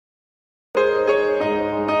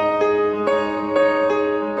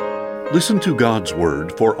Listen to God's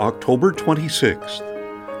Word for October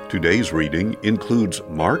 26th. Today's reading includes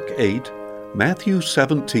Mark 8, Matthew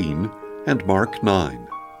 17, and Mark 9.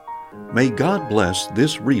 May God bless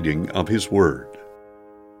this reading of His Word.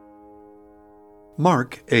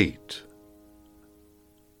 Mark 8.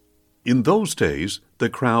 In those days, the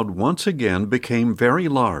crowd once again became very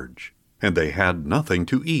large, and they had nothing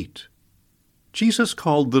to eat. Jesus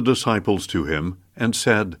called the disciples to him and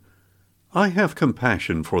said, I have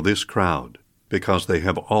compassion for this crowd, because they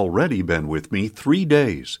have already been with me 3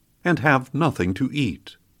 days and have nothing to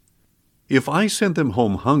eat. If I send them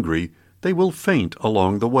home hungry, they will faint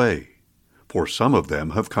along the way, for some of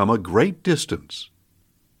them have come a great distance.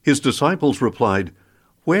 His disciples replied,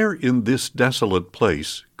 Where in this desolate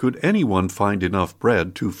place could anyone find enough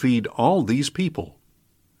bread to feed all these people?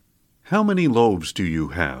 How many loaves do you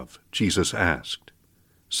have? Jesus asked.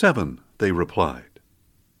 7, they replied.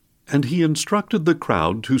 And he instructed the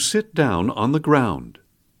crowd to sit down on the ground.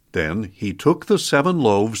 Then he took the 7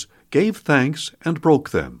 loaves, gave thanks, and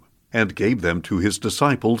broke them, and gave them to his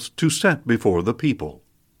disciples to set before the people.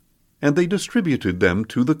 And they distributed them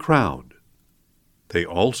to the crowd. They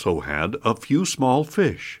also had a few small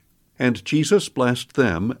fish, and Jesus blessed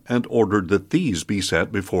them and ordered that these be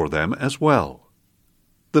set before them as well.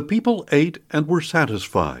 The people ate and were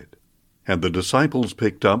satisfied. And the disciples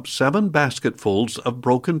picked up 7 basketfuls of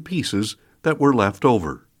broken pieces that were left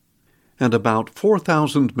over, and about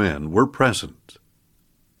 4,000 men were present.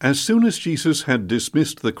 As soon as Jesus had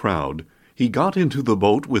dismissed the crowd, he got into the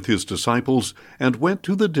boat with his disciples and went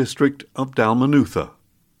to the district of Dalmanutha.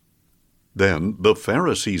 Then the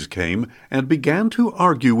Pharisees came and began to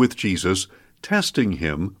argue with Jesus, testing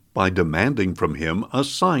him by demanding from him a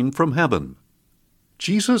sign from heaven.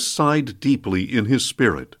 Jesus sighed deeply in his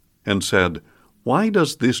spirit and said, Why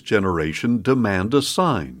does this generation demand a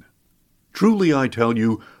sign? Truly I tell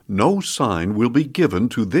you, no sign will be given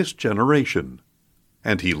to this generation.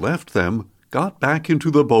 And he left them, got back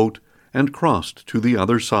into the boat, and crossed to the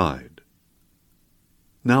other side.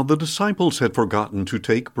 Now the disciples had forgotten to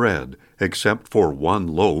take bread, except for 1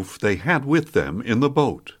 loaf they had with them in the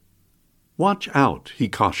boat. Watch out, he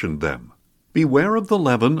cautioned them. Beware of the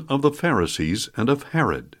leaven of the Pharisees and of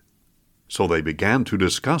Herod. So they began to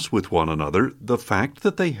discuss with one another the fact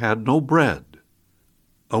that they had no bread.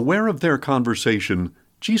 Aware of their conversation,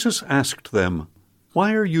 Jesus asked them,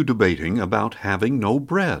 Why are you debating about having no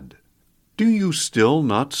bread? Do you still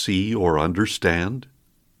not see or understand?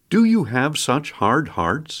 Do you have such hard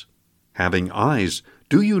hearts? Having eyes,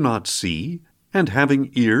 do you not see? And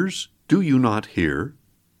having ears, do you not hear?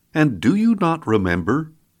 And do you not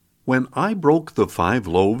remember? When I broke the 5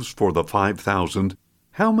 loaves for the 5,000,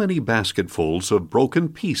 how many basketfuls of broken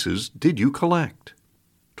pieces did you collect?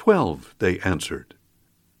 12, they answered.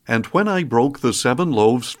 And when I broke the 7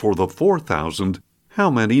 loaves for the 4,000,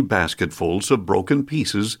 how many basketfuls of broken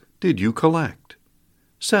pieces did you collect?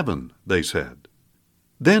 7, they said.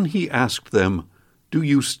 Then he asked them, Do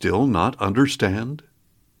you still not understand?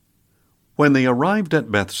 When they arrived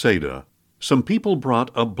at Bethsaida, some people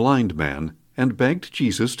brought a blind man and begged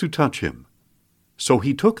Jesus to touch him. So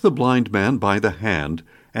he took the blind man by the hand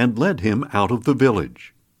and led him out of the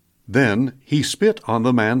village. Then he spit on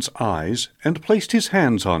the man's eyes and placed his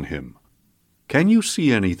hands on him. Can you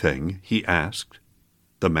see anything? He asked.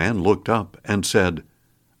 The man looked up and said,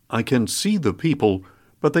 I can see the people,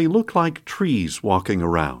 but they look like trees walking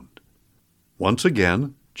around. Once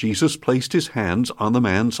again, Jesus placed his hands on the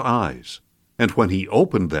man's eyes, and when he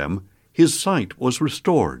opened them, his sight was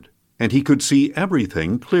restored, and he could see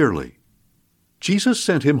everything clearly. Jesus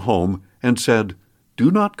sent him home and said, Do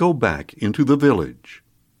not go back into the village.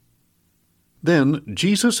 Then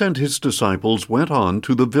Jesus and his disciples went on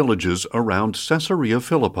to the villages around Caesarea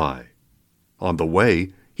Philippi. On the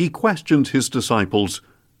way, he questioned his disciples,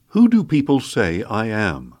 Who do people say I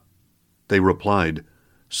am? They replied,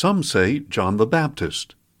 Some say John the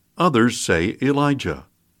Baptist, others say Elijah,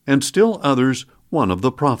 and still others one of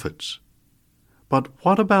the prophets. But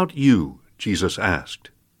what about you? Jesus asked.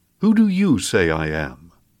 Who do you say I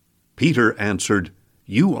am? Peter answered,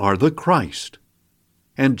 You are the Christ.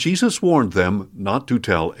 And Jesus warned them not to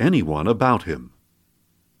tell anyone about him.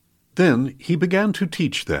 Then he began to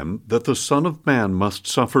teach them that the Son of Man must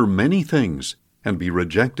suffer many things and be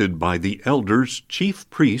rejected by the elders, chief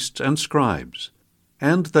priests, and scribes,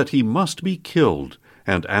 and that he must be killed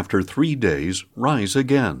and after 3 days rise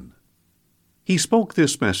again. He spoke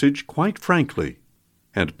this message quite frankly,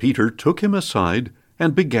 and Peter took him aside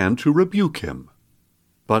and began to rebuke him.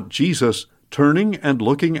 But Jesus, turning and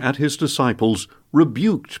looking at his disciples,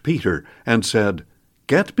 rebuked Peter and said,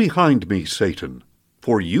 Get behind me, Satan,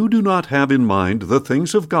 for you do not have in mind the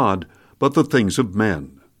things of God, but the things of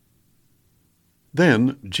men."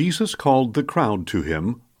 Then Jesus called the crowd to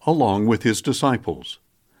him, along with his disciples,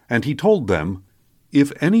 and he told them,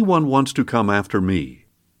 "If anyone wants to come after me,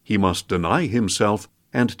 he must deny himself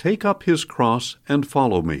and take up his cross and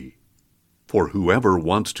follow me. For whoever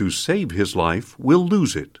wants to save his life will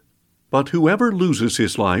lose it, but whoever loses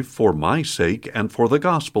his life for my sake and for the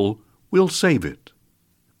gospel will save it.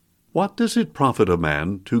 What does it profit a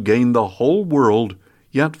man to gain the whole world,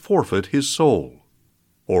 yet forfeit his soul?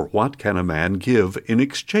 Or what can a man give in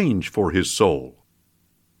exchange for his soul?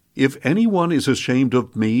 If anyone is ashamed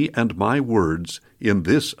of me and my words in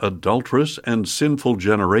this adulterous and sinful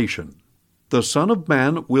generation, the Son of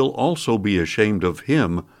Man will also be ashamed of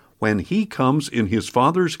him when he comes in his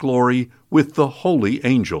Father's glory with the holy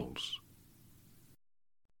angels."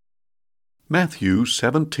 Matthew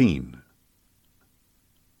 17.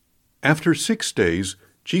 After 6 days,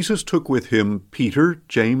 Jesus took with him Peter,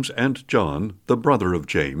 James, and John, the brother of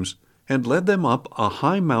James, and led them up a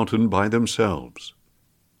high mountain by themselves.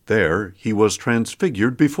 There he was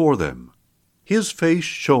transfigured before them. His face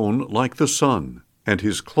shone like the sun, and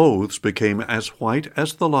his clothes became as white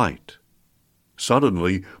as the light.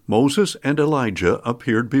 Suddenly Moses and Elijah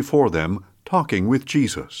appeared before them, talking with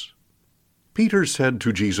Jesus. Peter said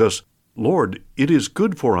to Jesus, "Lord, it is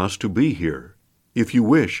good for us to be here. If you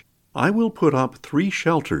wish, I will put up 3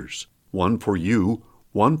 shelters, one for you,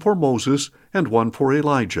 one for Moses, and one for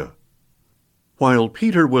Elijah." While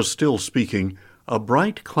Peter was still speaking, a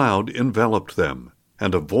bright cloud enveloped them,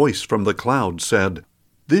 and a voice from the cloud said,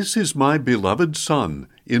 "This is my beloved Son,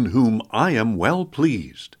 in whom I am well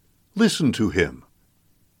pleased. Listen to him."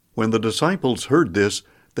 When the disciples heard this,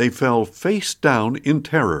 they fell face down in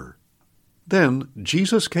terror. Then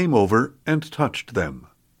Jesus came over and touched them.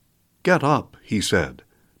 "Get up," he said.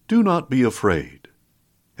 "Do not be afraid."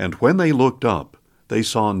 And when they looked up, they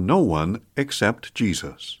saw no one except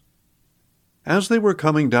Jesus. As they were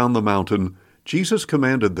coming down the mountain, Jesus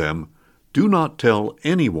commanded them, "Do not tell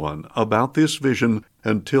anyone about this vision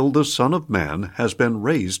until the Son of Man has been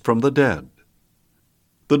raised from the dead."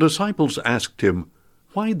 The disciples asked him,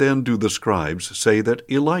 "Why then do the scribes say that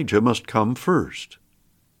Elijah must come first?"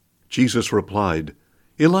 Jesus replied,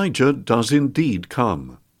 "Elijah does indeed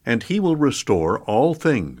come, and he will restore all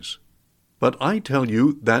things. But I tell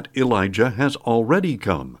you that Elijah has already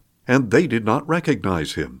come, and they did not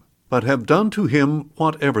recognize him, but have done to him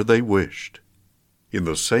whatever they wished. In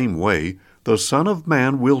the same way, the Son of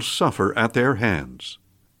Man will suffer at their hands."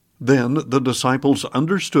 Then the disciples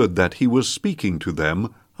understood that he was speaking to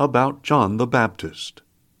them about John the Baptist.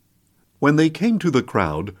 When they came to the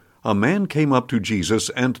crowd, a man came up to Jesus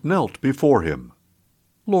and knelt before him.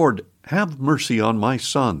 "Lord, have mercy on my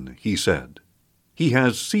son," he said. "He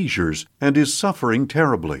has seizures and is suffering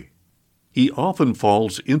terribly. He often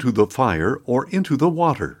falls into the fire or into the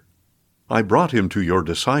water. I brought him to your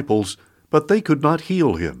disciples, but they could not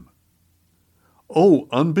heal him." "O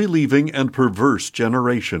unbelieving and perverse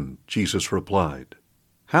generation," Jesus replied,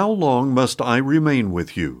 "how long must I remain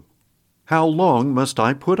with you? How long must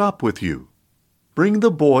I put up with you? Bring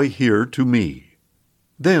the boy here to me."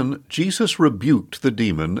 Then Jesus rebuked the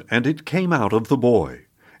demon, and it came out of the boy,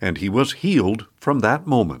 and he was healed from that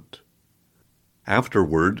moment.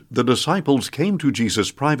 Afterward, the disciples came to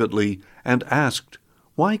Jesus privately and asked,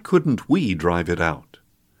 "Why couldn't we drive it out?"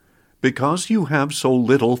 "Because you have so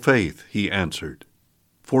little faith," he answered.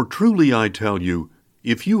 "For truly I tell you,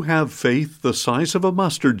 if you have faith the size of a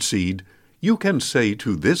mustard seed, you can say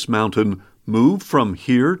to this mountain, 'Move from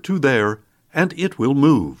here to there,' and it will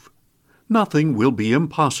move. Nothing will be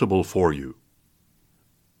impossible for you."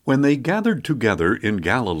 When they gathered together in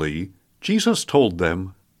Galilee, Jesus told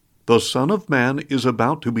them, "The Son of Man is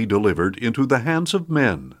about to be delivered into the hands of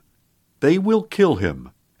men. They will kill him,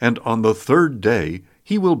 and on the 3rd day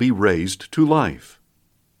he will be raised to life."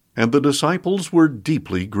 And the disciples were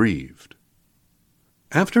deeply grieved.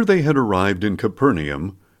 After they had arrived in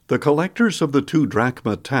Capernaum, the collectors of the 2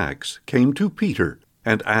 drachma tax came to Peter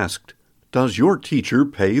and asked, "Does your teacher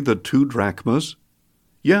pay the 2 drachmas?"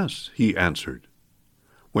 "Yes," he answered.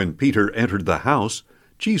 When Peter entered the house,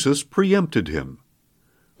 Jesus preempted him.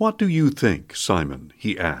 "What do you think, Simon?"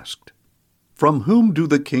 he asked. "From whom do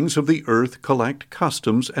the kings of the earth collect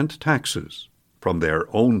customs and taxes? From their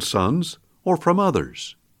own sons or from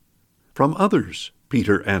others?" "From others,"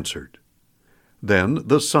 Peter answered. "Then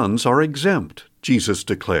the sons are exempt," Jesus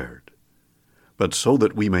declared. "But so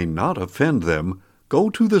that we may not offend them, go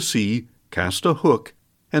to the sea, cast a hook,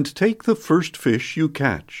 and take the first fish you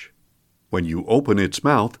catch. When you open its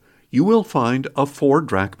mouth, you will find a 4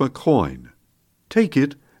 drachma coin. Take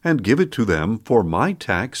it and give it to them for my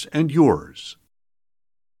tax and yours."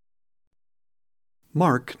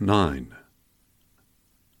 Mark 9.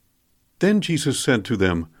 Then Jesus said to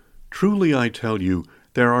them, "Truly I tell you,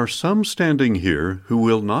 there are some standing here who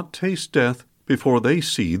will not taste death before they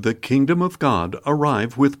see the kingdom of God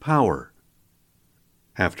arrive with power."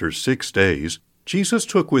 After 6 days, Jesus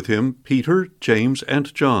took with him Peter, James,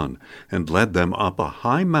 and John, and led them up a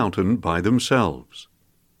high mountain by themselves.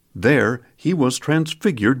 There he was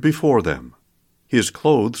transfigured before them. His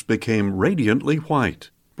clothes became radiantly white,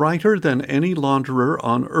 brighter than any launderer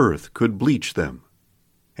on earth could bleach them.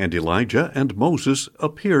 And Elijah and Moses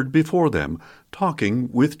appeared before them, talking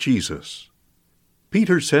with Jesus.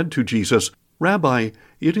 Peter said to Jesus, "Rabbi,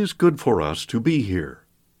 it is good for us to be here.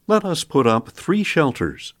 Let us put up 3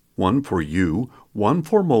 shelters, one for you, one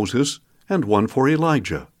for Moses, and one for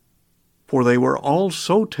Elijah." For they were all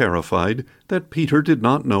so terrified that Peter did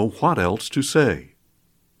not know what else to say.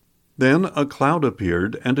 Then a cloud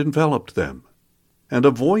appeared and enveloped them. And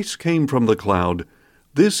a voice came from the cloud,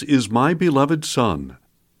 "This is my beloved Son.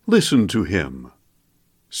 Listen to him."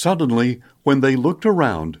 Suddenly, when they looked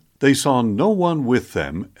around, they saw no one with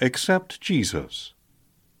them except Jesus.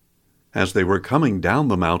 As they were coming down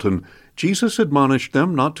the mountain, Jesus admonished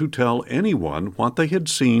them not to tell anyone what they had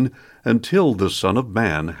seen until the Son of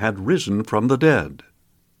Man had risen from the dead.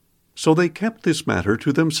 So they kept this matter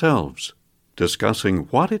to themselves, discussing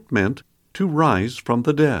what it meant to rise from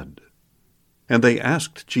the dead. And they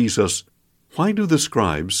asked Jesus, "Why do the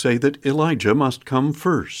scribes say that Elijah must come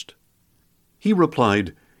first?" He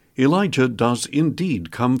replied, "Elijah does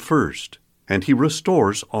indeed come first, and he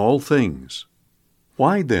restores all things.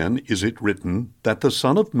 Why then is it written that the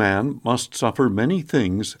Son of Man must suffer many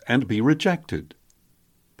things and be rejected?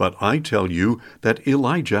 But I tell you that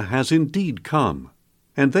Elijah has indeed come,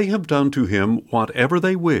 and they have done to him whatever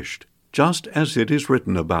they wished, just as it is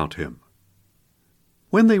written about him."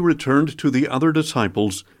 When they returned to the other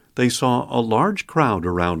disciples, they saw a large crowd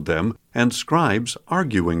around them and scribes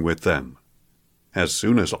arguing with them. As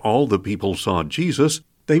soon as all the people saw Jesus,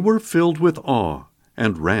 they were filled with awe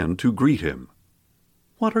and ran to greet him.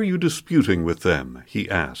 "What are you disputing with them?" he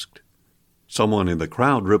asked. Someone in the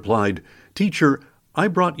crowd replied, "Teacher, I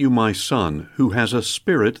brought you my son, who has a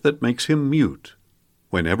spirit that makes him mute.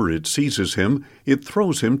 Whenever it seizes him, it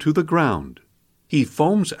throws him to the ground. He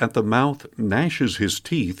foams at the mouth, gnashes his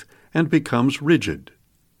teeth, and becomes rigid.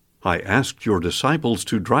 I asked your disciples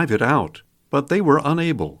to drive it out, but they were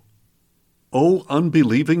unable." "O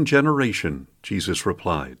unbelieving generation," Jesus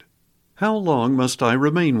replied, "how long must I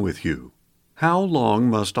remain with you? How long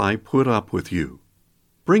must I put up with you?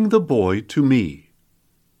 Bring the boy to me."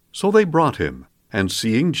 So they brought him, and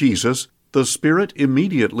seeing Jesus, the spirit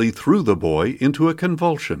immediately threw the boy into a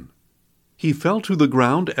convulsion. He fell to the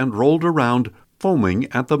ground and rolled around, foaming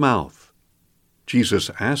at the mouth. Jesus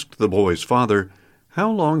asked the boy's father, "How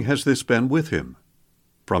long has this been with him?"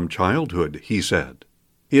 "From childhood," he said.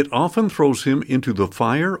 "It often throws him into the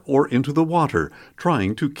fire or into the water,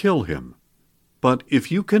 trying to kill him. But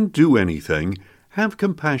if you can do anything, have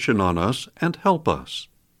compassion on us and help us."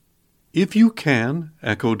 "If you can,"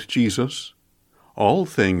 echoed Jesus. "All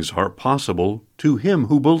things are possible to him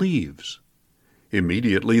who believes."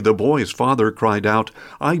 Immediately the boy's father cried out,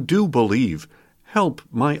 "I do believe. Help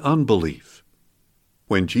my unbelief."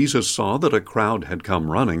 When Jesus saw that a crowd had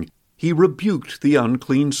come running, he rebuked the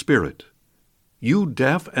unclean spirit. "You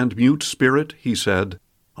deaf and mute spirit," he said,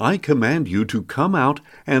 "I command you to come out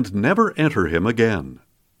and never enter him again."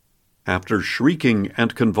 After shrieking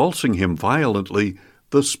and convulsing him violently,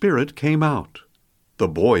 the spirit came out. The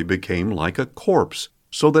boy became like a corpse,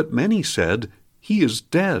 so that many said, "He is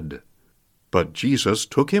dead." But Jesus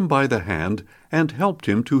took him by the hand and helped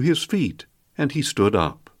him to his feet, and he stood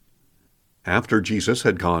up. After Jesus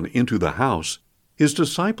had gone into the house, his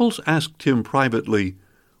disciples asked him privately,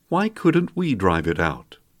 "Why couldn't we drive it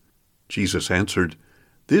out?" Jesus answered,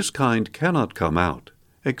 "This kind cannot come out,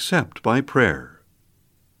 except by prayer."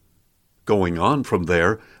 Going on from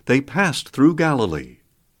there, they passed through Galilee.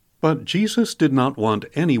 But Jesus did not want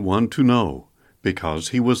anyone to know, because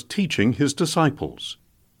he was teaching his disciples.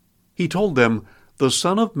 He told them, "The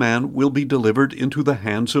Son of Man will be delivered into the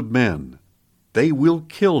hands of men. They will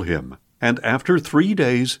kill him, and after 3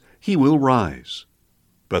 days he will rise."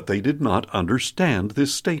 But they did not understand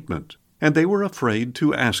this statement, and they were afraid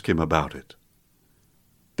to ask him about it.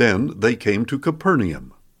 Then they came to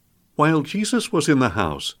Capernaum. While Jesus was in the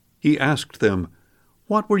house, he asked them,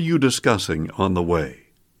 "What were you discussing on the way?"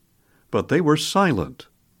 But they were silent,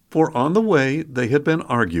 for on the way they had been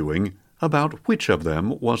arguing about which of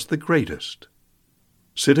them was the greatest.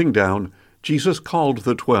 Sitting down, Jesus called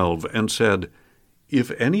the 12 and said,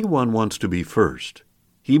 "If anyone wants to be first,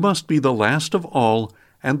 he must be the last of all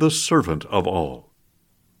and the servant of all."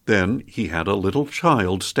 Then he had a little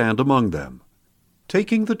child stand among them.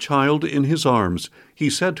 Taking the child in his arms, he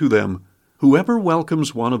said to them, "Whoever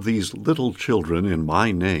welcomes one of these little children in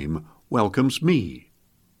my name welcomes me,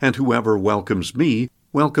 and whoever welcomes me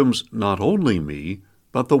welcomes not only me,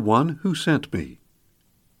 but the one who sent me."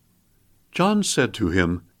 John said to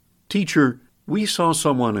him, "Teacher, we saw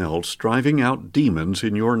someone else driving out demons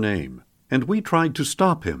in your name, and we tried to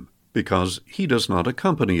stop him, because he does not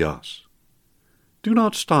accompany us." "Do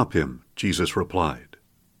not stop him," Jesus replied,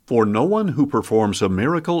 "for no one who performs a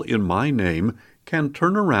miracle in my name can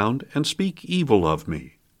turn around and speak evil of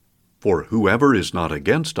me. For whoever is not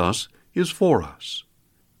against us is for us.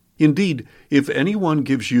 Indeed, if anyone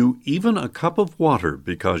gives you even a cup of water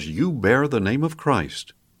because you bear the name of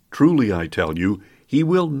Christ, truly I tell you, he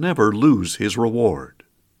will never lose his reward.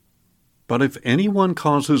 But if anyone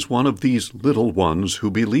causes one of these little ones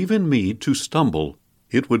who believe in me to stumble,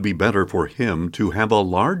 it would be better for him to have a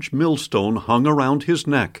large millstone hung around his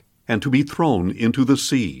neck and to be thrown into the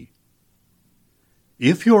sea.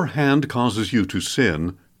 If your hand causes you to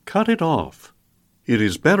sin, cut it off. It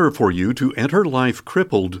is better for you to enter life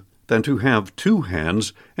crippled than to have two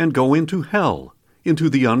hands and go into hell, into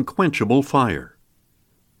the unquenchable fire.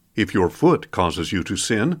 If your foot causes you to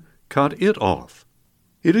sin, cut it off.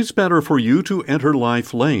 It is better for you to enter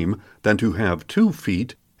life lame than to have 2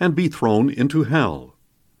 feet and be thrown into hell.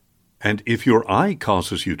 And if your eye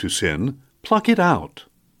causes you to sin, pluck it out.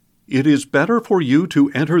 It is better for you to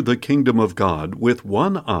enter the kingdom of God with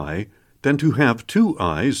 1 eye than to have 2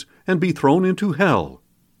 eyes and be thrown into hell,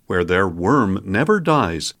 where their worm never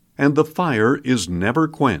dies and the fire is never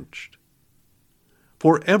quenched.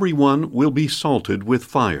 For everyone will be salted with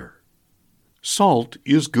fire. Salt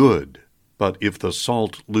is good, but if the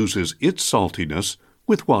salt loses its saltiness,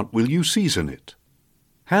 with what will you season it?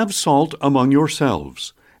 Have salt among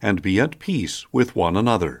yourselves, and be at peace with one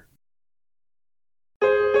another.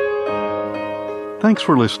 Thanks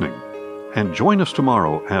for listening, and join us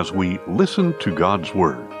tomorrow as we listen to God's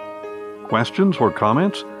Word. Questions or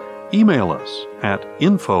comments? Email us at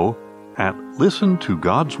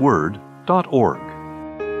info@listentogodsword.org.